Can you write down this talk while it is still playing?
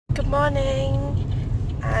Morning.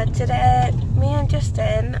 Today me and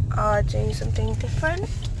Justin are doing something different.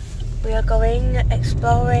 We are going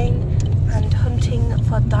exploring and hunting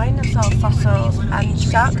for dinosaur fossils and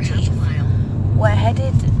shark teeth. We're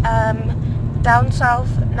headed down south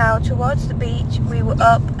now towards the beach. We were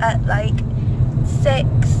up at like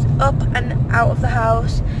 6, up and out of the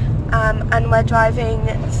house, and we're driving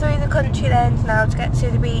through the country lanes now to get to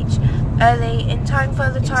the beach early in time for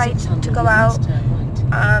the tide to go out.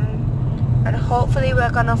 And hopefully we're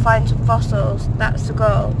gonna find some fossils. That's the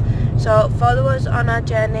goal. So follow us on our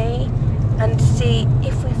journey and see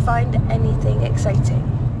if we find anything exciting.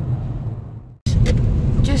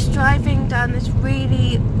 Just driving down this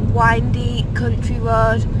really windy country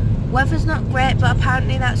road. Weather's not great, but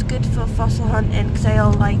apparently that's good for fossil hunting because they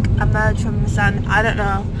all like emerge from the sand. I don't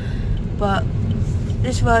know, but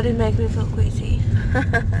this road is making me feel queasy.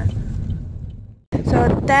 So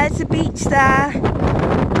there's the beach there.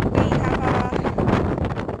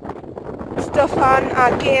 Stuff on,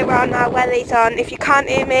 our gear on, our wellies on. If you can't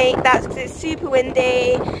hear me, that's because it's super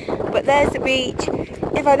windy, but there's the beach.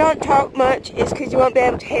 If I don't talk much, it's because you won't be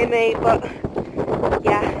able to hear me, but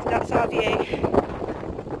yeah, that's our view.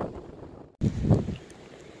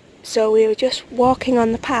 So we were just walking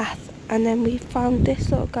on the path and then we found this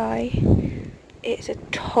little guy. It's a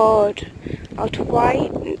toad. I'll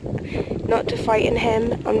try not to frighten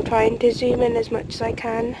him. I'm trying to zoom in as much as I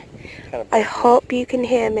can. I hope you can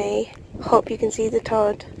hear me. Hope you can see the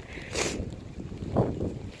toad.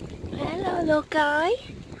 Hello, little guy.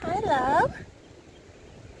 Hello.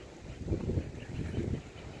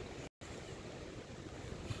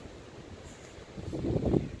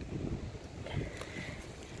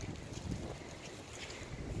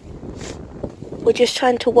 We're just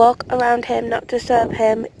trying to walk around him, not disturb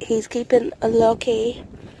him. He's keeping a low key.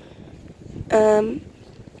 And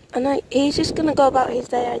he's just gonna go about his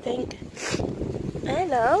day, I think.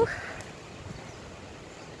 Hello.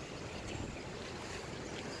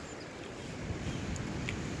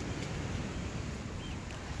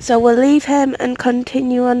 So we'll leave him and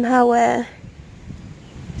continue on our way.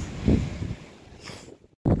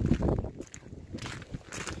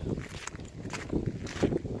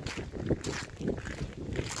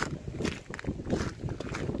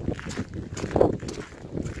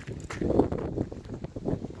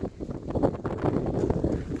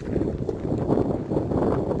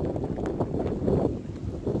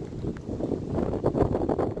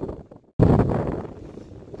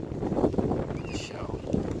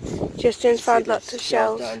 Justin's found lots of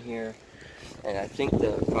shells down here, and I think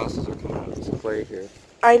the fossils are coming out of this clay here.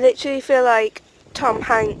 I literally feel like Tom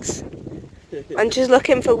Hanks. I'm just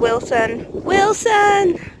looking for Wilson.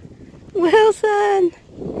 Wilson! Wilson!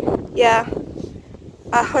 Yeah.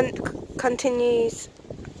 Our hunt continues.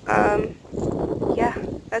 Yeah,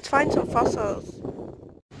 let's find some fossils.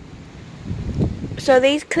 So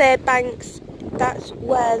these clear banks, that's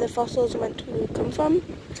where the fossils are meant to come from.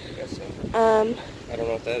 I guess so. I don't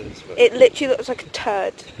know what that is, but it literally looks like a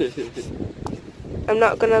turd. I'm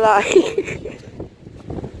not gonna lie.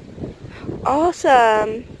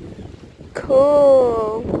 Awesome.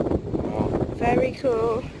 Cool. Wow. Very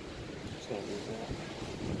cool.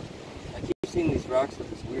 I keep seeing these rocks with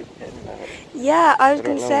this weird pattern on it. Yeah, I was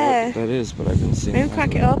gonna say. What that is, but I've been seeing. Maybe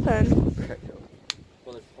crack it open. Crack it open.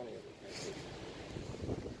 Well, there's plenty of it.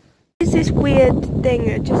 What is this weird thing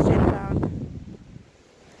that Justin found?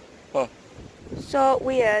 Huh. So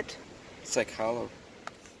weird. It's like hollow.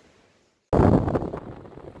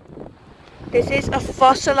 This is a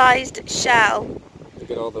fossilized shell.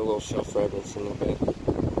 Look at all the little shell fragments in the bit.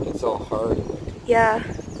 It's all hard and like. Yeah.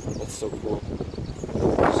 That's so cool.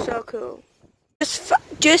 So cool.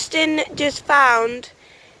 Justin just found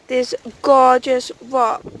this gorgeous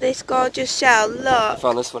rock, this gorgeous shell. Look. I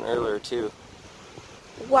found this one earlier too.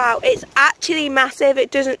 Wow, it's actually massive.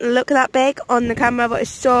 It doesn't look that big on the camera, but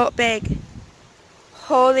it's so big.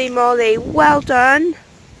 Holy moly, well done.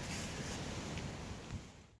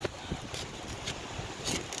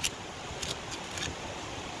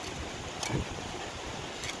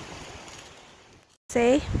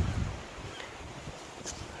 See?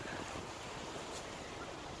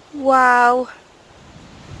 Wow.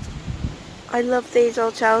 I love these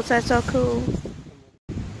old shells, they're so cool.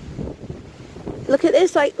 Look at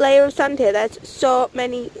this like layer of sand here. There's so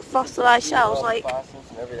many fossilized shells. Like fossils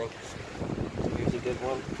and everything. Here's a good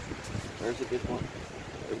one. There's a good one.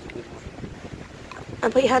 There's a good one.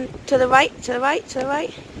 And put your hand to the right, to the right, to the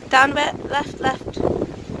right. Down a bit, left, left.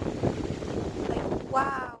 Like,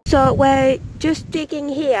 wow. So we're just digging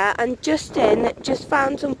here and Justin just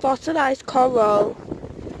found some fossilized coral.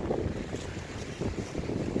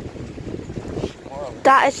 More of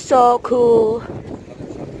That is so cool.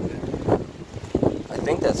 I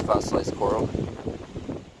think that's fossilized coral.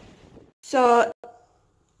 So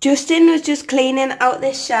Justin was just cleaning out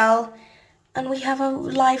this shell and we have a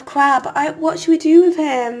live crab. What should we do with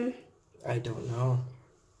him? I don't know.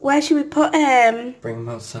 Where should we put him? Bring him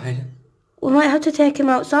outside. We might have to take him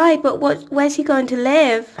outside, but where's he going to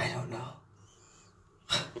live? I don't know.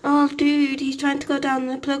 Oh, dude, he's trying to go down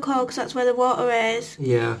the plug hole because that's where the water is.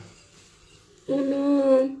 Yeah. Oh,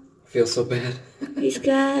 no. I feel so bad. He's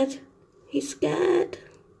scared. He's scared.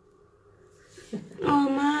 Oh,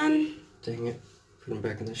 man. Dang it. Put him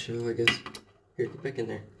back in the shell, I guess. Here, get back in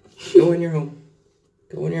there. Go in your home.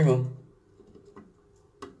 Go in your home.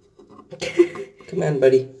 Come on,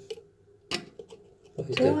 buddy.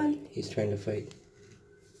 Oh, he's trying to fight.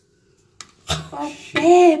 Oh,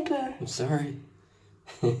 babe. I'm sorry.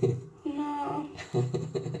 No.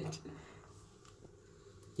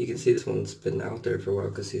 You can see this one's been out there for a while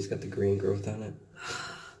because he's got the green growth on it.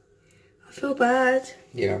 I feel bad.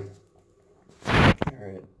 Yeah.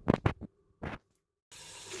 Alright.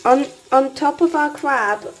 On top of our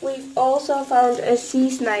crab, we've also found a sea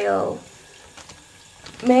snail.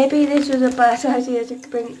 Maybe this was a bad idea to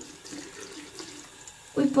bring.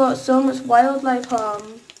 We brought so much wildlife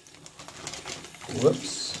home.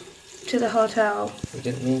 Whoops. To the hotel. We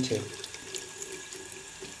didn't mean to.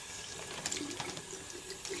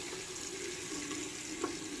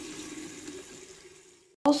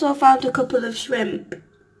 Also found a couple of shrimp.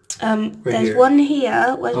 There's here. one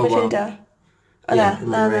here. Where's my wow. finger? Oh, Yeah,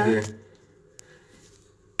 there. right here.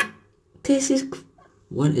 This is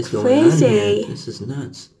What is going crazy. on here? This is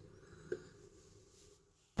nuts.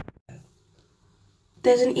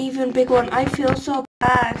 There's an even big one. I feel so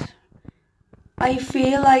bad. I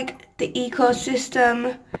feel like the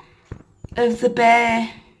ecosystem of the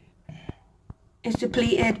bay is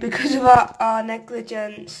depleted because of our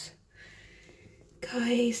negligence.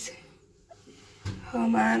 Guys. Oh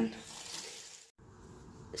man.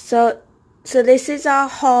 So this is our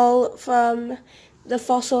haul from the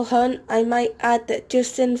fossil hunt. I might add that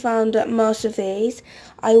Justin found most of these.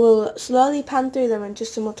 I will slowly pan through them and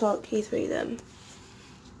Justin will talk you through them.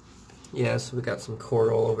 Yeah, so we got some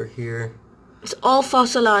coral over here. It's all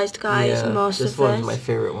fossilized, guys, Yeah, most of this this. one's my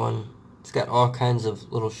favorite one. It's got all kinds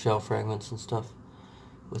of little shell fragments and stuff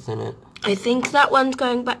within it. I think that one's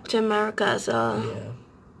going back to America, so Yeah.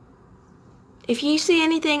 if you see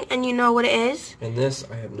anything and you know what it is, And this,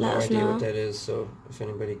 I have no Let us idea know. what that is, so if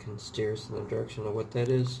anybody can steer us in the direction of what that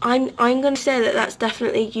is. I'm going to say that that's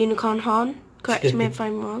definitely unicorn horn. Correct me if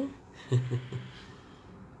I'm wrong.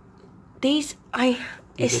 These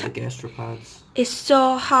It's are the gastropods. it's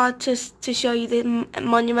so hard to show you the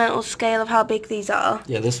monumental scale of how big these are.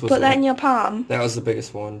 Yeah, this was Put that one. in your palm. That was the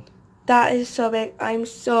biggest one. That is so big. I'm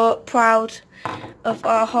so proud of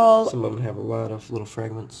our haul. Some of them have a lot of little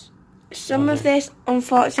fragments. Some of this,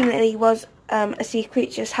 unfortunately, was a sea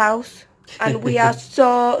creature's house, and we are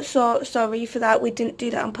so sorry for that. We didn't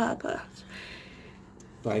do that on purpose.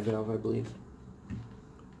 Bivalve, I believe.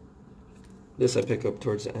 This I pick up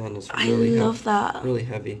towards the end. It's I really love that. Really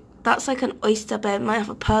heavy. That's like an oyster bed. Might have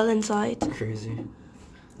a pearl inside. Crazy.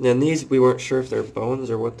 And these, we weren't sure if they're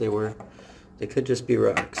bones or what they were. They could just be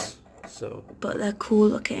rocks. So But they're cool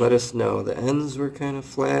looking. let us know. The ends were kind of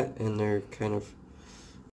flat and they're kind of...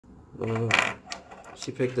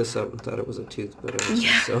 she picked this up and thought it was a tooth, but it wasn't.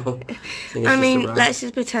 Yeah. So I think it's I just mean, a rock. let's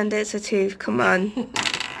just pretend it's a tooth. Come on.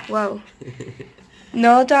 Whoa.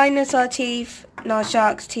 No dinosaur teeth, no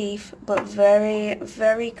shark's teeth, but very,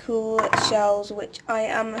 very cool shells, which I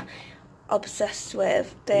am obsessed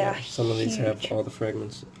with. They are Some of these have huge. all the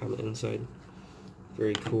fragments on the inside.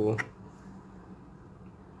 Very cool.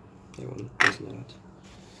 That one was not.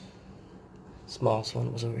 Smallest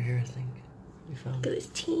one was over here, I think. We found. Look at this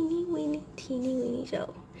teeny weeny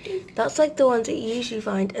shell. That's like the ones that you usually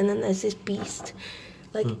find, and then there's this beast.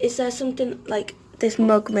 Like, is there something like this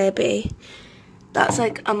mug maybe? That's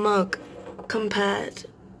like a mug compared.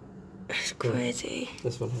 It's crazy.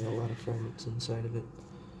 This one had a lot of fragments inside of it.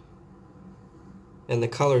 And the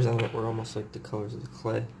colors on it were almost like the colors of the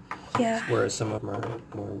clay. Yeah. Whereas some of them are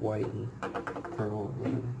more white and purple or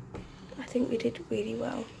whatever. I think we did really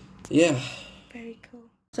well. Yeah. Very cool.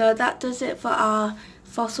 So that does it for our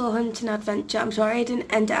fossil hunting adventure. I'm sorry I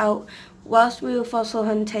didn't end it out whilst we were fossil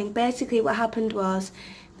hunting. Basically what happened was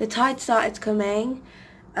the tide started coming.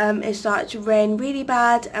 It started to rain really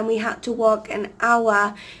bad and we had to walk an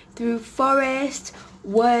hour through forest,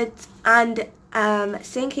 woods and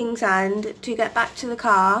sinking sand to get back to the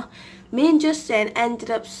car. Me and Justin ended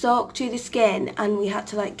up soaked to the skin and we had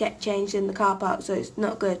to like get changed in the car park, so it's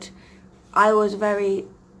not good. I was very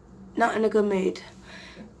not in a good mood.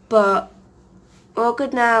 But we're all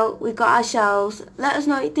good now. We got our shells. Let us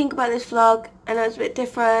know what you think about this vlog. I know it's a bit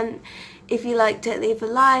different. If you liked it, leave a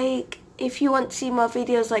like. If you want to see more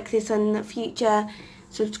videos like this in the future,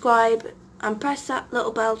 subscribe and press that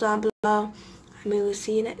little bell down below. And we will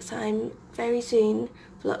see you next time very soon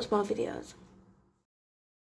for lots more videos.